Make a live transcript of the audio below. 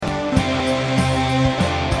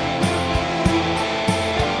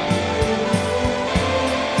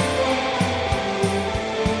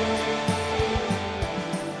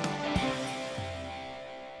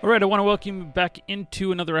right, I want to welcome you back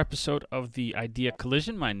into another episode of the Idea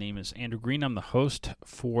Collision. My name is Andrew Green. I'm the host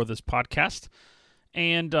for this podcast.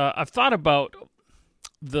 And I've thought about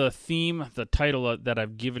the theme, the title that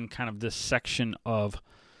I've given kind of this section of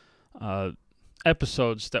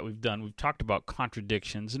episodes that we've done. We've talked about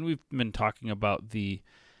contradictions, and we've been talking about the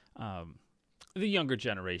younger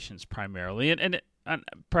generations primarily. And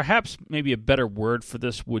perhaps maybe a better word for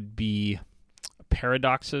this would be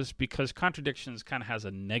paradoxes, because contradictions kind of has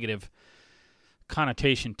a negative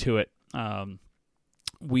connotation to it. I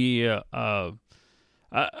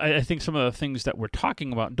think some of the things that we're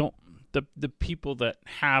talking about the people that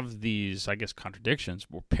have these, I guess, contradictions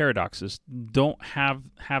or paradoxes don't have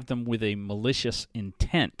them with a malicious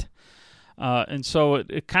intent. And so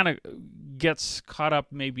it kind of gets caught up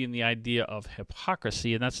maybe in the idea of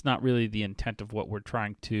hypocrisy, and that's not really the intent of what we're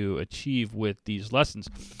trying to achieve with these lessons.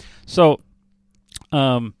 So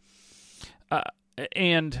and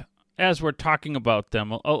as we're talking about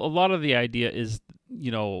them, a lot of the idea is,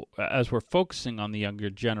 as we're focusing on the younger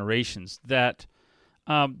generations, that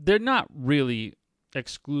they're not really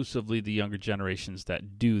exclusively the younger generations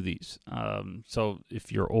that do these. So if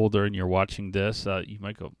you're older and you're watching this, you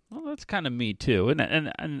might go, well, that's kind of me too.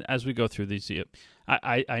 And as we go through these,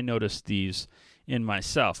 I notice these in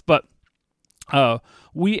myself. But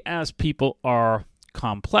we as people are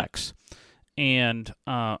complex. And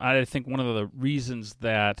I think one of the reasons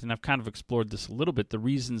that, and I've kind of explored this a little bit, the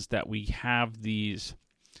reasons that we have these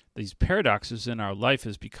paradoxes in our life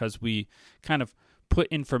is because we kind of put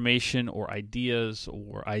information or ideas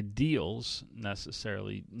or ideals,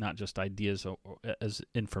 necessarily not just ideas or as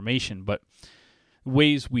information, but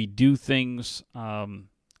ways we do things,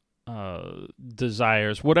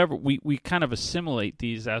 desires, whatever, we kind of assimilate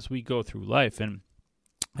these as we go through life. And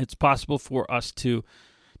it's possible for us to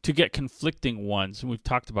get conflicting ones, and we've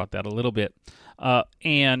talked about that a little bit.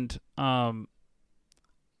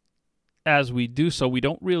 As we do so, we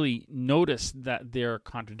don't really notice that they're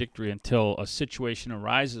contradictory until a situation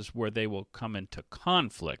arises where they will come into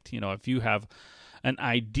conflict. If you have an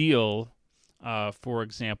ideal, for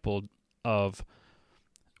example, of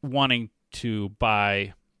wanting to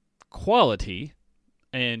buy quality,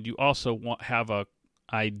 and you also have a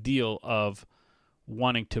ideal of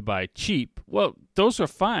wanting to buy cheap, well, those are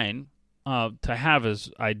fine to have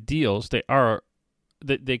as ideals.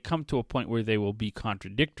 They come to a point where they will be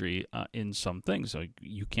contradictory in some things. So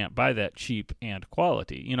you can't buy that cheap and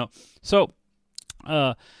quality, So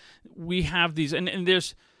we have these, and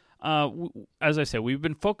there's, as I said, we've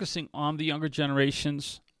been focusing on the younger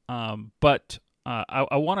generations, but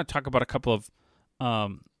I want to talk about a couple of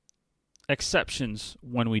exceptions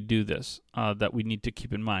when we do this that we need to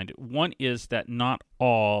keep in mind. One is that not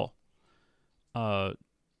all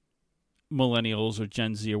millennials or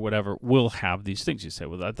Gen Z or whatever will have these things. You say,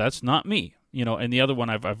 well, that's not me, And the other one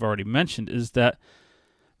I've already mentioned is that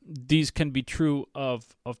these can be true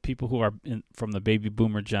of people who are from the baby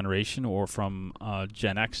boomer generation or from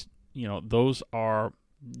Gen X. Those are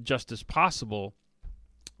just as possible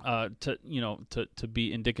to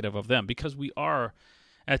be indicative of them, because we are,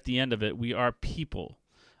 at the end of it, we are people.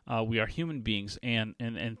 We are human beings, and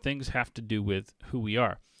things have to do with who we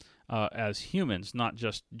are as humans, not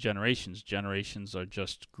just generations. Generations are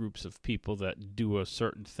just groups of people that do a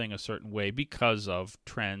certain thing a certain way because of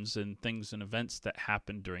trends and things and events that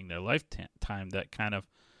happen during their lifetime that kind of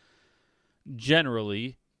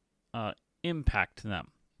generally impact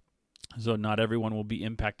them. So not everyone will be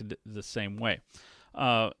impacted the same way.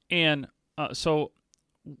 So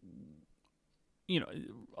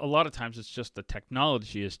a lot of times it's just the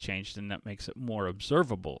technology has changed, and that makes it more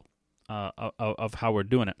observable of how we're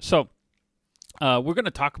doing it. So we're going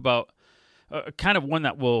to talk about kind of one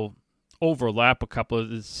that will overlap a couple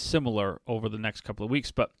of is similar over the next couple of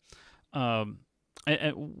weeks. But and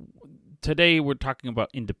today we're talking about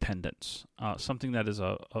independence, something that is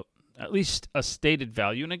at least a stated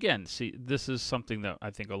value. And again, see, this is something that I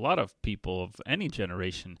think a lot of people of any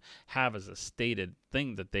generation have as a stated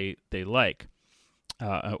thing that they like.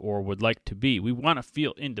 Or would like to be. We want to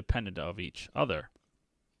feel independent of each other.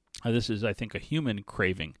 This is, I think, a human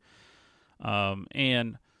craving. We want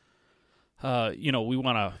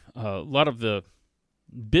to, a lot of the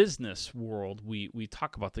business world, we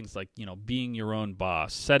talk about things like, being your own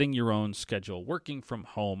boss, setting your own schedule, working from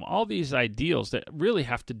home, all these ideals that really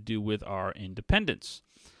have to do with our independence.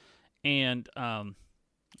 And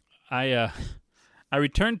I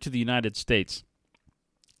returned to the United States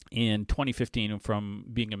in 2015 from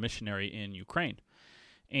being a missionary in Ukraine.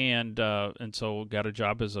 And so got a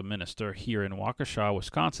job as a minister here in Waukesha,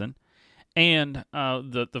 Wisconsin. And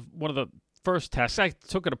the one of the first task, I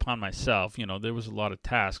took it upon myself. There was a lot of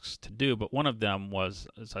tasks to do, but one of them was,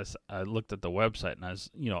 I looked at the website, and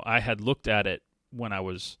I had looked at it when I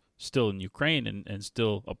was still in Ukraine and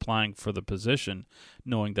still applying for the position,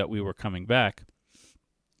 knowing that we were coming back.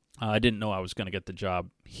 I didn't know I was going to get the job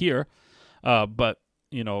here, but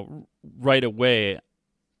right away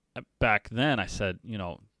back then I said,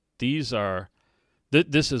 these are.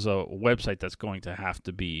 This is a website that's going to have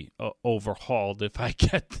to be overhauled if I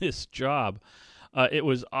get this job. It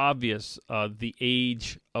was obvious the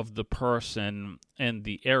age of the person and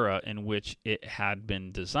the era in which it had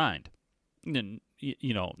been designed. And,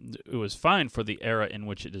 it was fine for the era in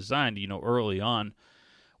which it designed. Early on,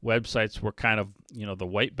 websites were kind of, the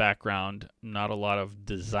white background, not a lot of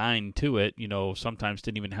design to it. Sometimes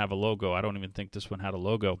didn't even have a logo. I don't even think this one had a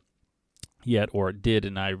logo yet, or it did,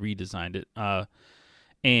 and I redesigned it.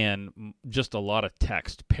 And just a lot of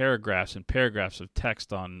text, paragraphs and paragraphs of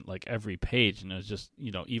text on like every page, and it was just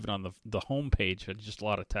even on the home page had just a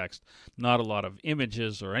lot of text, not a lot of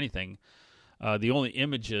images or anything. The only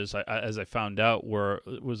images, as I found out,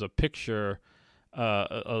 was a picture,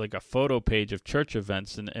 like a photo page of church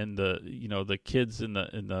events, and the kids in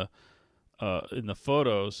the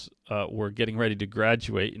photos were getting ready to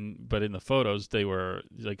graduate, but in the photos they were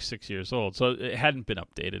like 6 years old, so it hadn't been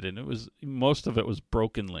updated, and most of it was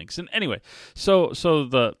broken links. And anyway, so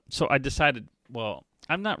I decided, well,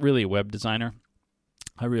 I'm not really a web designer.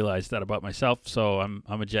 I realized that about myself. So I'm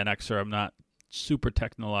a Gen Xer. I'm not super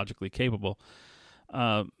technologically capable.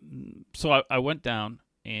 So I went down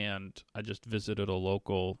and I just visited a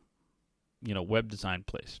local, web design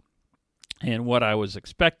place. And what I was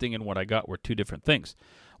expecting and what I got were two different things.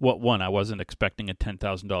 One, I wasn't expecting a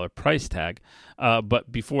 $10,000 price tag,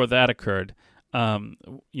 but before that occurred, I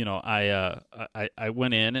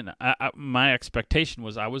went in, and my expectation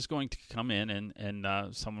was I was going to come in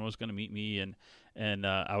and someone was going to meet me, and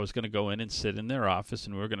I was going to go in and sit in their office,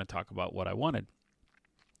 and we were going to talk about what I wanted,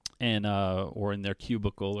 and or in their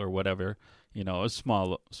cubicle or whatever. A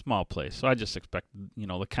small place. So I just expected,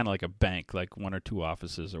 kind of like a bank, like one or two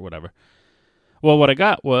offices or whatever. Well, what I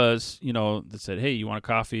got was, they said, hey, you want a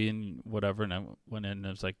coffee and whatever. And I went in and I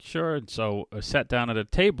was like, sure. And so I sat down at a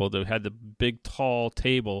table. They had the big, tall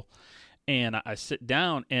table. And I sit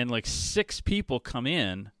down, and like 6 people come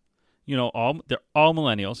in. They're all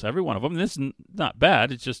millennials, every one of them. And this is not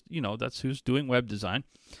bad. It's just, that's who's doing web design.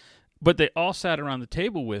 But they all sat around the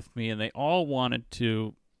table with me, and they all wanted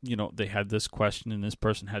to, they had this question, and this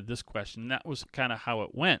person had this question. And that was kind of how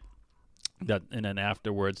it went. And then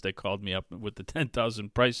afterwards, they called me up with the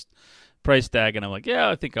 $10,000 price tag, and I'm like, yeah,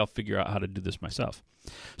 I think I'll figure out how to do this myself.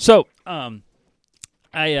 So, but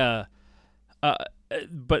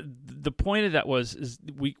the point of that is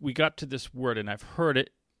we got to this word, and I've heard it,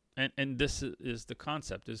 and this is the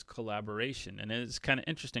concept, is collaboration, and it's kind of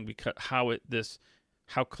interesting because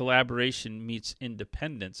how collaboration meets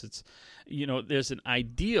independence. It's, there's an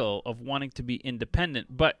ideal of wanting to be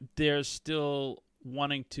independent, but there's still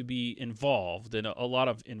wanting to be involved, and a lot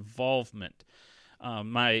of involvement.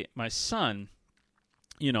 My son,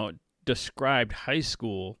 described high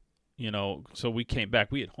school, so we came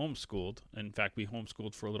back. We had homeschooled. In fact, we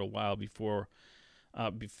homeschooled for a little while before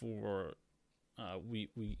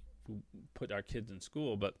we put our kids in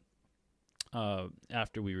school, but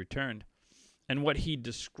after we returned. And what he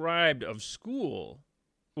described of school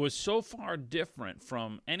was so far different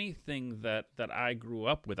from anything that I grew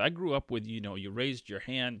up with. I grew up with, you raised your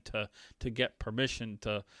hand to get permission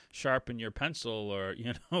to sharpen your pencil or,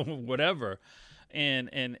 whatever.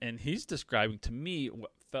 And he's describing to me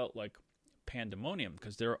what felt like pandemonium,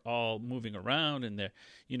 because they're all moving around, and they're,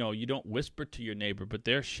 you don't whisper to your neighbor, but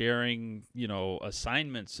they're sharing,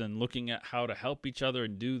 assignments and looking at how to help each other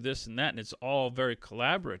and do this and that. And it's all very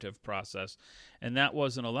collaborative process. And that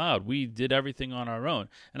wasn't allowed. We did everything on our own.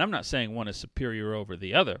 And I'm not saying one is superior over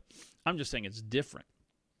the other. I'm just saying it's different.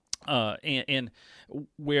 And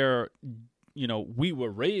where, we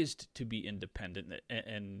were raised to be independent,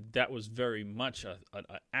 and that was very much an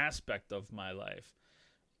aspect of my life.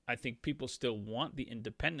 I think people still want the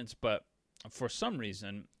independence, but for some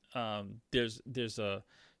reason, there's a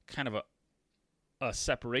kind of a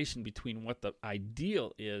separation between what the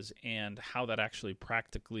ideal is and how that actually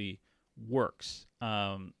practically works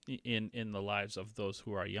in the lives of those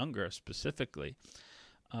who are younger, specifically.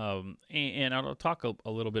 And I'll talk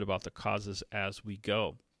a little bit about the causes as we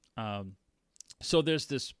go. So there's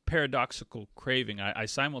this paradoxical craving. I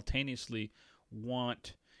simultaneously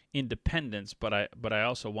want independence, but I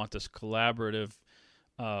also want this collaborative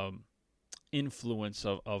influence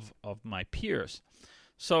of my peers.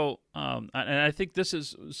 So, and I think this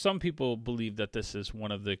is, some people believe that this is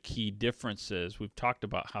one of the key differences. We've talked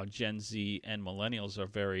about how Gen Z and millennials are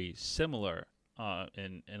very similar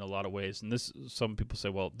in a lot of ways, and this, some people say,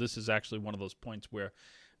 well, this is actually one of those points where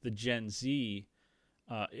the Gen Z,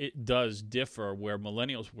 it does differ, where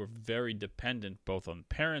millennials were very dependent both on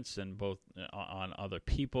parents and both on other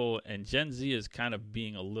people, and Gen Z is kind of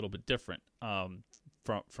being a little bit different from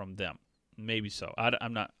them. Maybe so.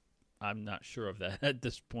 I'm not sure of that at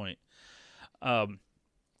this point.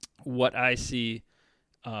 What I see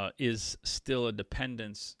is still a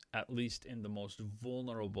dependence, at least in the most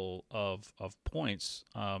vulnerable of points,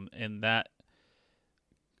 and that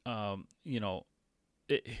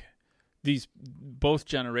these both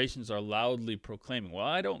generations are loudly proclaiming, well,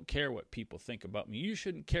 I don't care what people think about me. You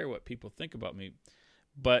shouldn't care what people think about me.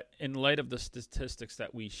 But in light of the statistics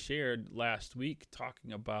that we shared last week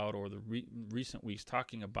talking about, or the recent weeks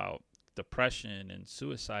talking about depression and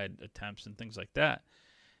suicide attempts and things like that,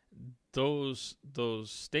 those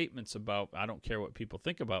statements about I don't care what people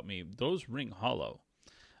think about me, those ring hollow.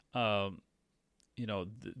 There's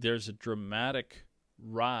a dramatic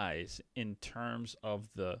rise in terms of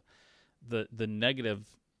the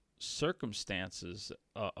negative circumstances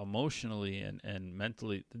emotionally and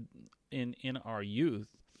mentally in our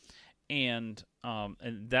youth, and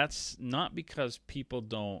that's not because people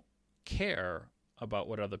don't care about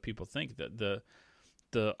what other people think. That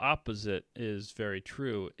the opposite is very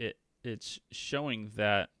true. It's showing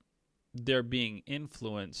that they're being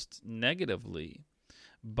influenced negatively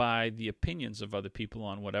by the opinions of other people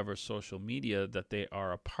on whatever social media that they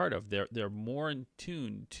are a part of. They're more in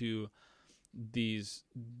tune to these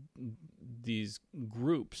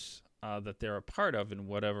groups that they're a part of in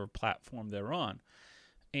whatever platform they're on,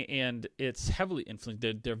 and it's heavily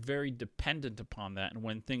influenced. They're very dependent upon that, and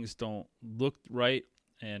when things don't look right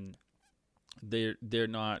and they're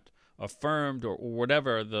not affirmed or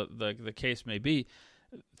whatever the case may be,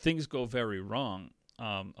 things go very wrong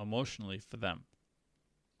emotionally for them.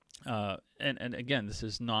 And again, this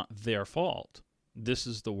is not their fault. This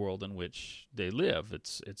is the world in which they live.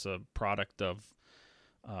 It's a product of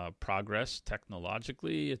progress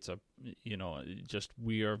technologically. It's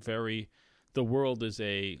the world is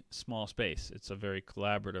a small space. It's a very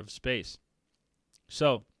collaborative space.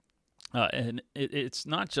 So, and it's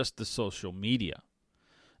not just the social media,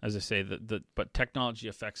 as I say, but technology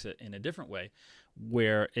affects it in a different way,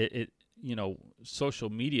 where social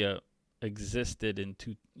media existed in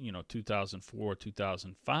 2004,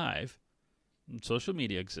 2005. Social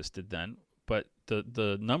media existed then, but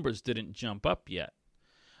the numbers didn't jump up yet.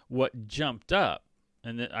 What jumped up,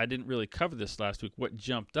 and I didn't really cover this last week, what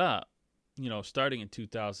jumped up, starting in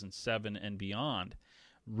 2007 and beyond,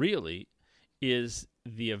 really is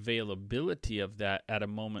the availability of that at a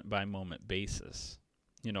moment-by-moment basis.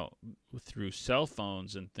 Through cell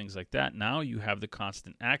phones and things like that, now you have the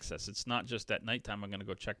constant access. It's not just at nighttime I'm going to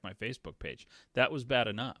go check my Facebook page. That was bad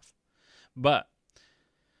enough. But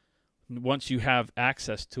once you have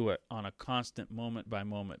access to it on a constant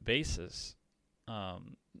moment-by-moment basis,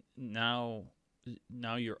 now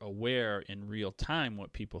you're aware in real time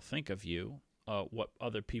what people think of you, what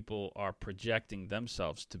other people are projecting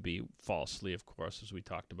themselves to be, falsely, of course, as we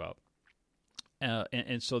talked about.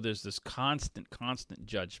 And so there's this constant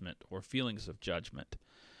judgment or feelings of judgment.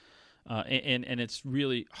 And it's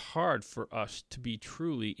really hard for us to be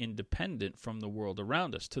truly independent from the world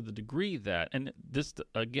around us, to the degree that, and this,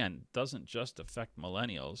 again, doesn't just affect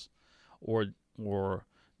millennials or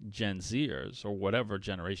Gen Zers or whatever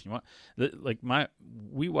generation you want.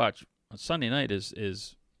 We watch, Sunday night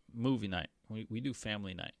is movie night. We do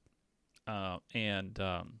family night.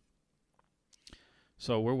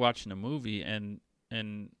 So we're watching a movie, and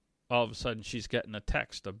all of a sudden she's getting a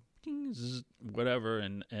text, a ding, zzz, whatever,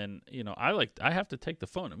 and I have to take the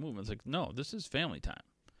phone and move. It's like, no, this is family time,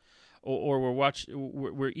 or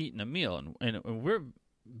we're eating a meal, and we're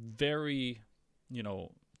very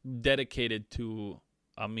dedicated to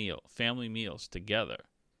a meal, family meals together.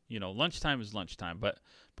 Lunchtime is lunchtime, but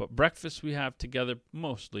breakfast we have together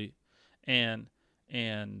mostly, and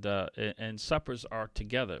suppers are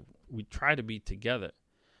together. We try to be together,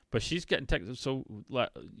 but she's getting text. So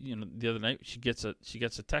the other night she gets a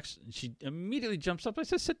text, and she immediately jumps up. I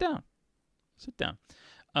said, "Sit down."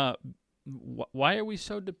 Why are we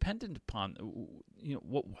so dependent upon?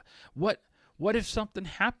 What if something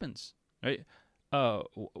happens, right?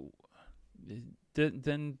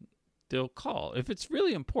 Then they'll call. If it's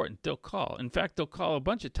really important, they'll call. In fact, they'll call a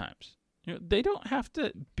bunch of times. They don't have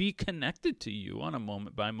to be connected to you on a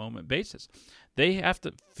moment-by-moment basis. They have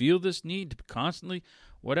to feel this need to constantly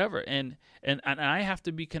whatever. And I have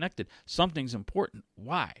to be connected. Something's important.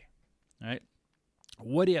 Why? Right?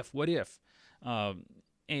 What if?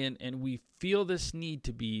 And we feel this need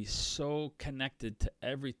to be so connected to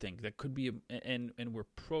everything that could be, and we're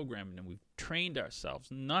programmed and we've trained ourselves,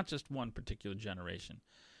 not just one particular generation.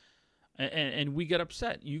 And we get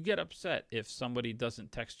upset. You get upset if somebody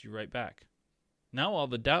doesn't text you right back. Now all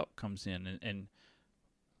the doubt comes in, and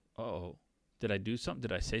uh-oh, did I do something?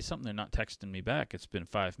 Did I say something? They're not texting me back. It's been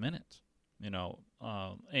 5 minutes,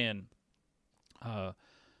 and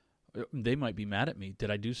they might be mad at me.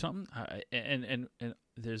 Did I do something? And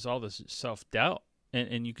there's all this self-doubt,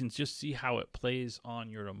 and you can just see how it plays on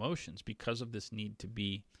your emotions because of this need to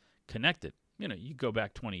be connected. You go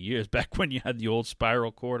back 20 years, back when you had the old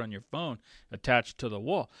spiral cord on your phone attached to the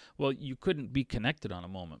wall. Well, you couldn't be connected on a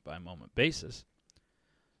moment-by-moment basis.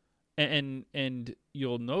 And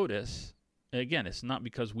you'll notice, again, it's not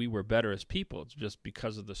because we were better as people. It's just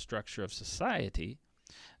because of the structure of society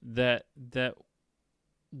that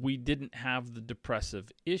we didn't have the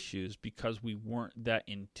depressive issues because we weren't that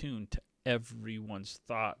in tune to everyone's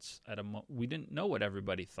thoughts we didn't know what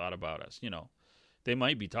everybody thought about us. They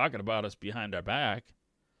might be talking about us behind our back,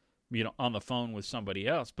 on the phone with somebody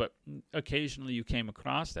else, but occasionally you came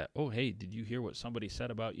across that. Oh, hey, did you hear what somebody said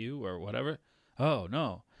about you or whatever? Oh,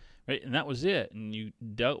 no. Right? And that was it. And you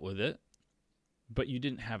dealt with it, but you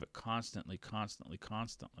didn't have it constantly.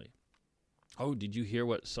 Oh, did you hear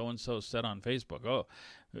what so-and-so said on Facebook? Oh,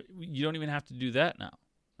 you don't even have to do that now,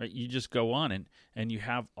 right? You just go on and you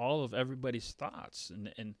have all of everybody's thoughts.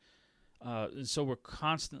 And so we're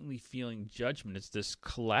constantly feeling judgment. It's this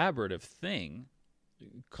collaborative thing.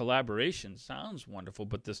 Collaboration sounds wonderful,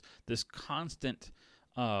 but this constant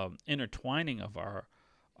intertwining of our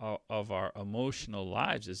emotional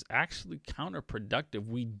lives is actually counterproductive.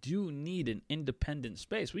 We do need an independent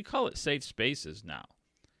space. We call it safe spaces now.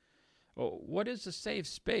 Well, what is a safe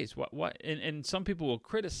space? What? And some people will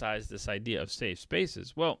criticize this idea of safe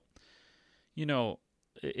spaces. Well,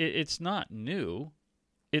 it's not new.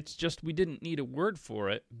 It's just we didn't need a word for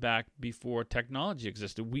it back before technology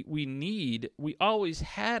existed. We always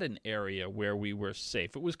had an area where we were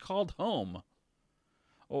safe. It was called home,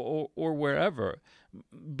 or wherever,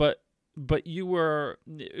 but it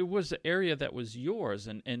was an area that was yours,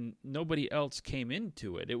 and nobody else came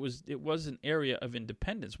into it. It was an area of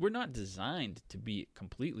independence. We're not designed to be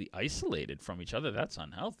completely isolated from each other. That's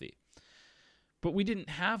unhealthy. But we didn't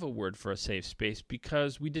have a word for a safe space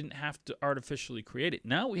because we didn't have to artificially create it.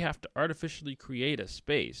 Now we have to artificially create a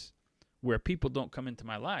space where people don't come into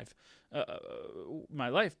my life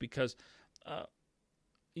because,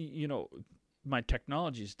 my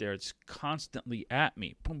technology is there. It's constantly at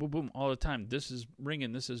me, boom, boom, boom, all the time. This is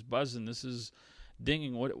ringing, this is buzzing, this is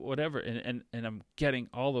dinging, whatever, and I'm getting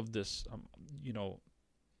all of this,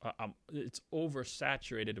 it's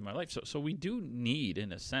oversaturated in my life. So we do need,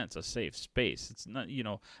 in a sense, a safe space. It's not, I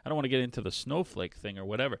don't want to get into the snowflake thing or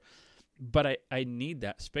whatever, but I need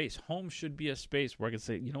that space. Home should be a space where I can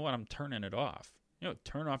say, you know what, I'm turning it off.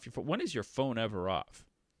 Turn off your phone. When is your phone ever off?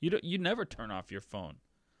 You never turn off your phone.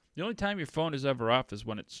 The only time your phone is ever off is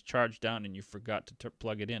when it's charged down and you forgot to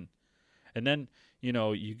plug it in. And then, you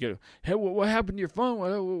go, hey, what happened to your phone?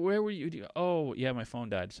 Where were you? Oh, yeah, my phone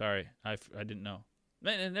died. Sorry, I didn't know.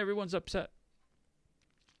 And everyone's upset.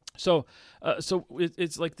 So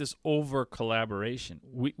it's like this over collaboration.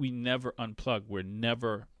 We never unplug. We're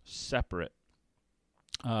never separate.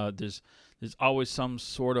 There's always some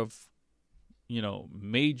sort of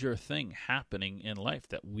major thing happening in life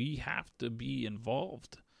that we have to be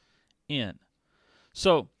involved in.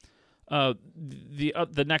 So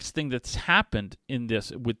the next thing that's happened in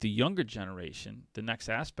this with the younger generation, the next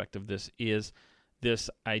aspect of this is this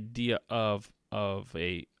idea of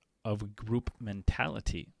a group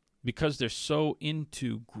mentality, because they're so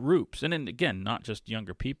into groups. And then again, not just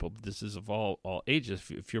younger people, but this is of all ages.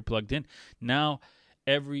 If you're plugged in now,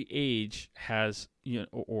 every age has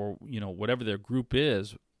whatever their group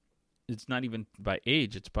is. It's not even by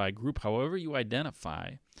age, it's by group. However you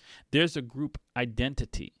identify, there's a group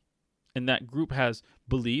identity, and that group has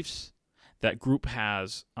beliefs, that group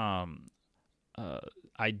has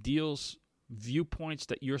ideals, viewpoints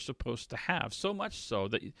that you're supposed to have, so much so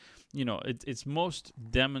that it's most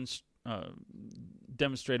demonstratable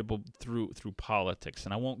through politics,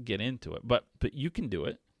 and I won't get into it, but you can do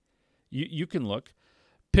it. You can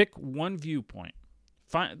pick one viewpoint,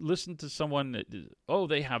 listen to someone that,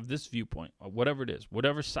 they have this viewpoint, or whatever it is,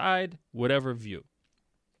 whatever side, whatever view,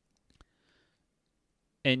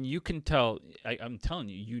 and you can tell. I'm telling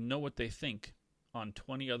you, what they think on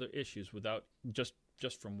 20 other issues without just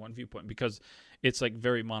from one viewpoint, because it's like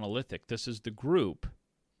very monolithic. This is the group,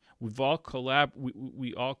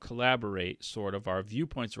 we all collaborate, sort of. Our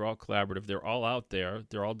viewpoints are all collaborative. They're all out there.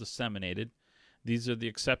 They're all disseminated. These are the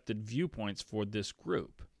accepted viewpoints for this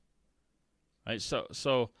group, right?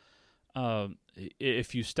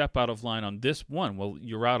 If you step out of line on this one, well,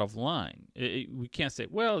 you're out of line. We can't say,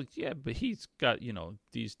 well, yeah, but he's got,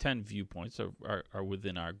 these 10 viewpoints are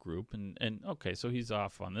within our group, and okay, so he's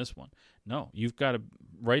off on this one. No, you've got to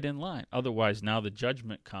right in line. Otherwise, now the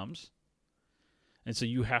judgment comes, and so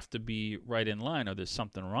you have to be right in line, or there's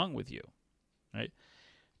something wrong with you, right?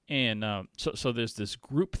 And so there's this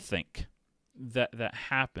group think that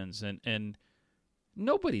happens, and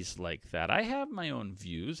nobody's like that. I have my own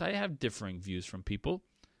views. I have differing views from people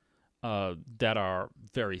that are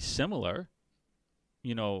very similar,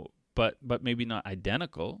 but maybe not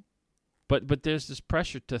identical. But there's this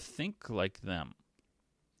pressure to think like them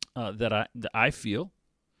that I feel,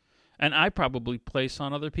 and I probably place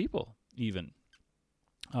on other people even,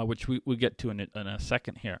 which we get to in a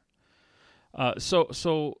second here.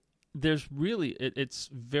 So there's really it's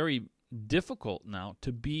very difficult now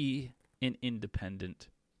to be an independent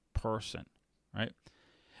person, right?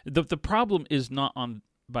 The problem is not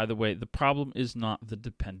by the way, the problem is not the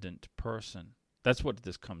dependent person. That's what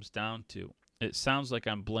this comes down to. It sounds like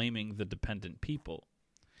I'm blaming the dependent people.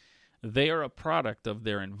 They are a product of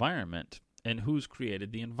their environment, and who's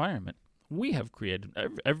created the environment? We have created,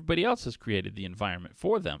 everybody else has created the environment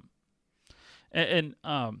for them. And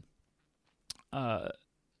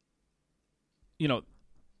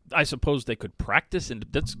I suppose they could practice, and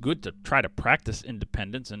that's good to try to practice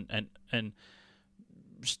independence and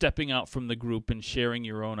stepping out from the group and sharing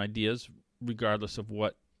your own ideas, regardless of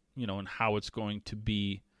what, and how it's going to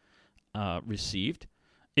be received.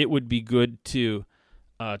 It would be good to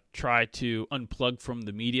try to unplug from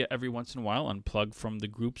the media every once in a while, unplug from the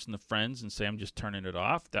groups and the friends, and say, I'm just turning it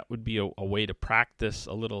off. That would be a way to practice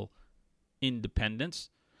a little independence.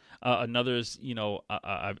 Another is,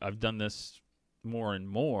 I've done this more and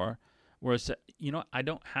more, whereas, I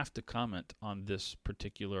don't have to comment on this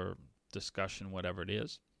particular discussion, whatever it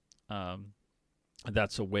is.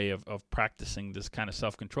 That's a way of practicing this kind of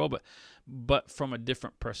self-control, but from a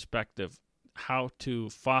different perspective, how to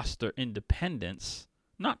foster independence,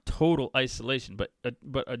 not total isolation, but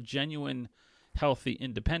a genuine, healthy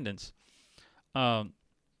independence,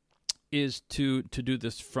 is to do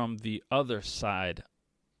this from the other side,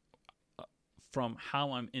 from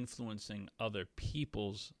how I'm influencing other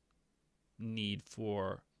people's need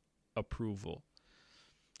for approval.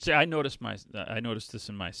 See, I notice this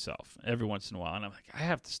in myself every once in a while, and I'm like, I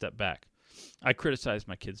have to step back. I criticize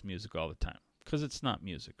my kids' music all the time because it's not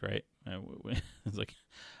music, right? It's like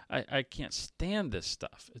I can't stand this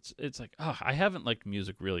stuff. It's like, I haven't liked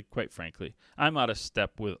music really, quite frankly. I'm out of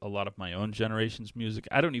step with a lot of my own generation's music.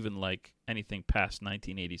 I don't even like anything past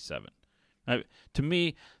 1987. To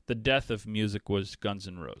me, the death of music was Guns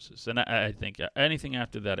N' Roses, and I think anything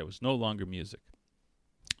after that, it was no longer music.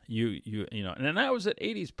 And then I was an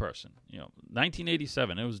 80s person.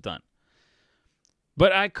 1987, it was done.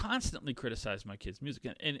 But I constantly criticize my kids' music,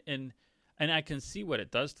 and I can see what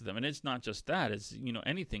it does to them. And it's not just that; it's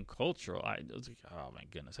anything cultural. I was like, oh my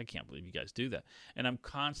goodness, I can't believe you guys do that. And I'm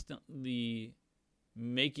constantly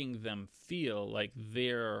making them feel like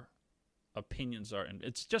their opinions are, and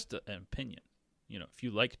it's just an opinion. If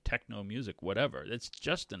you like techno music, whatever, it's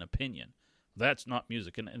just an opinion. That's not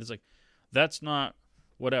music, and it's like, that's not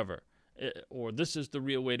whatever, or this is the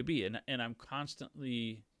real way to be. And I'm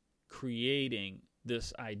constantly creating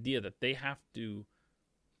this idea that they have to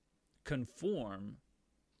conform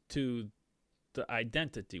to the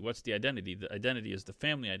identity. What's the identity? The identity is the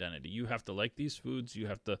family identity. You have to like these foods. You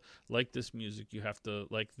have to like this music. You have to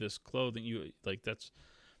like this clothing. You like that's.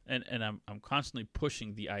 And I'm constantly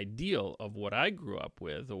pushing the ideal of what I grew up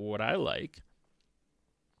with or what I like,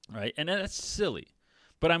 right? And that's silly.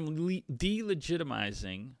 But I'm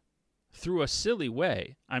delegitimizing, through a silly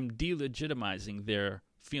way, I'm delegitimizing their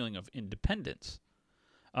feeling of independence.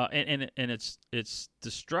 And it's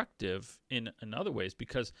destructive in other ways,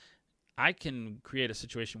 because I can create a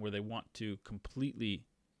situation where they want to completely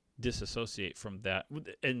disassociate from that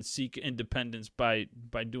and seek independence by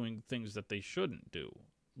doing things that they shouldn't do.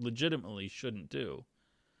 Legitimately shouldn't do,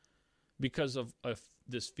 because of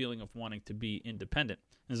this feeling of wanting to be independent.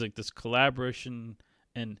 There's like this collaboration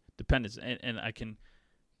and dependence, and I can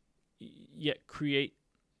yet create,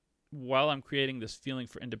 while I'm creating this feeling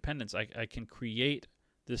for independence, I can create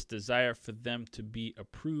this desire for them to be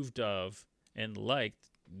approved of and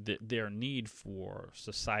liked, their need for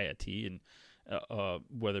society, and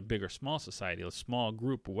whether big or small society, a small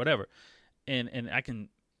group or whatever, and I can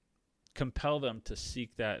compel them to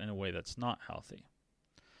seek that in a way that's not healthy.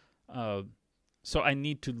 So I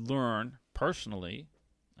need to learn personally,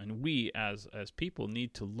 and we as people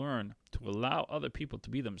need to learn to allow other people to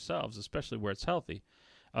be themselves, especially where it's healthy.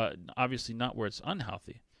 Obviously not where it's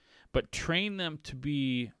unhealthy, but train them to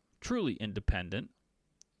be truly independent,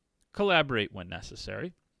 collaborate when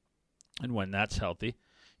necessary, and when that's healthy,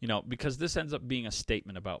 because this ends up being a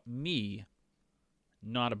statement about me,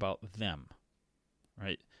 not about them,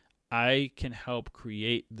 right? I can help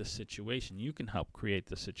create the situation. You can help create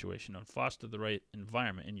the situation and foster the right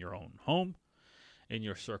environment in your own home, in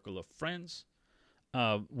your circle of friends.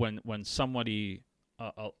 When somebody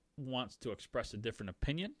wants to express a different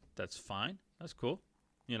opinion, that's fine. That's cool.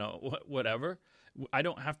 Whatever. I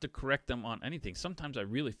don't have to correct them on anything. Sometimes I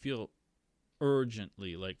really feel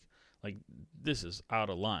urgently like this is out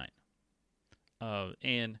of line.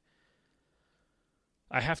 And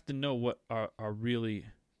I have to know what are really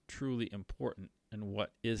truly important and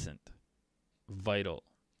what isn't vital,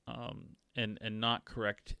 and not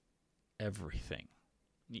correct everything.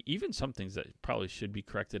 Even some things that probably should be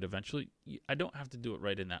corrected eventually, I don't have to do it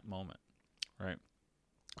right in that moment, right?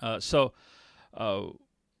 So,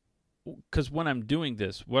 because when I'm doing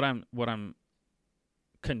this, what I'm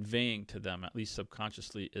conveying to them, at least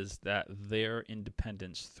subconsciously, is that their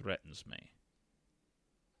independence threatens me.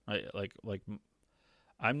 Like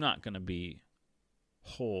I'm not going to be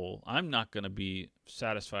whole. I'm not going to be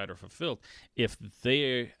satisfied or fulfilled if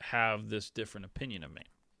they have this different opinion of me.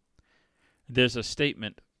 There's a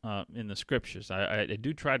statement in the scriptures. I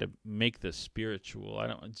do try to make this spiritual.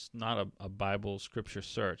 It's not a Bible scripture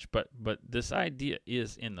search, but this idea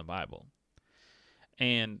is in the Bible,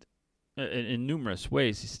 and in numerous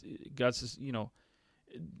ways, God says,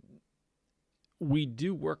 we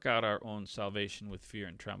do work out our own salvation with fear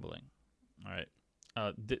and trembling. All right.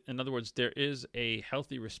 In other words, there is a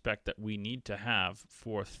healthy respect that we need to have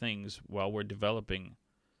for things while we're developing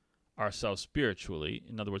ourselves spiritually.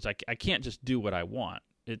 In other words, I can't just do what I want.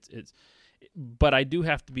 But I do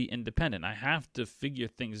have to be independent. I have to figure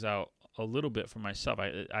things out a little bit for myself.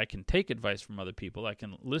 I can take advice from other people. I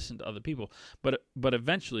can listen to other people. But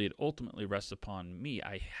eventually, it ultimately rests upon me.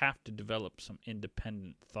 I have to develop some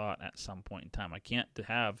independent thought at some point in time. I can't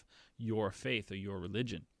have your faith or your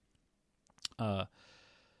religion.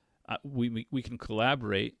 We can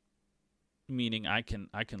collaborate, meaning I can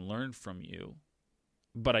learn from you,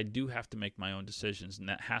 but I do have to make my own decisions, and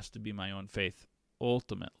that has to be my own faith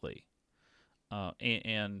ultimately.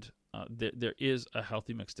 There is a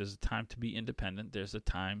healthy mix. There's a time to be independent. There's a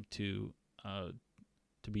time to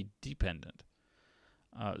be dependent.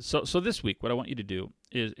 So this week, what I want you to do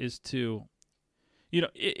is to,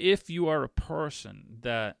 if you are a person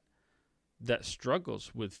that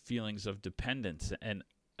struggles with feelings of dependence and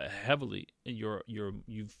heavily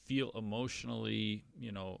you feel emotionally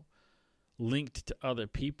linked to other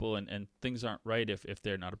people, and things aren't right if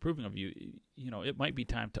they're not approving of you, it might be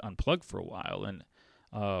time to unplug for a while. And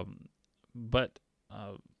but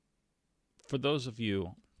for those of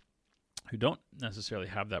you who don't necessarily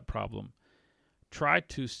have that problem, try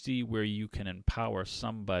to see where you can empower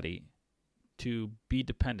somebody to be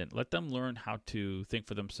dependent. Let them learn how to think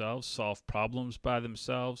for themselves, solve problems by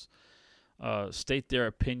themselves, state their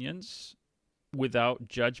opinions without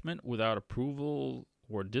judgment, without approval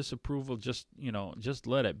or disapproval. Just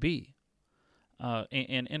let it be,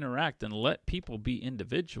 and interact and let people be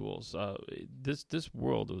individuals. This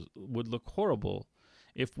world would look horrible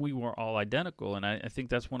if we were all identical, and I think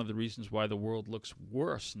that's one of the reasons why the world looks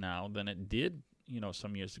worse now than it did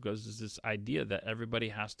some years ago. Is this idea that everybody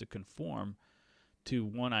has to conform to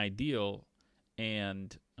one ideal,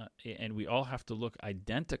 and we all have to look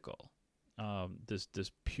identical.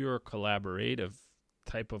 This pure collaborative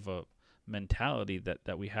type of a mentality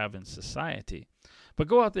that we have in society. But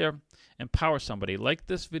go out there, empower somebody. Like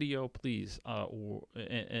this video, please,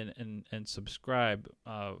 and subscribe.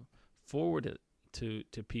 Forward it to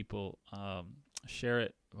people. Share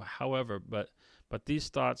it. However, but these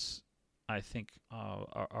thoughts, I think,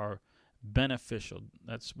 are beneficial.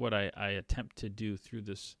 That's what I attempt to do through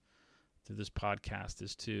this podcast,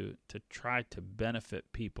 is to try to benefit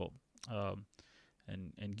people,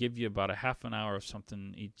 and give you about a half an hour of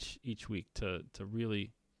something each week to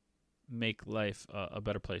really make life a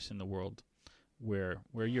better place in the world where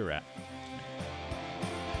you're at.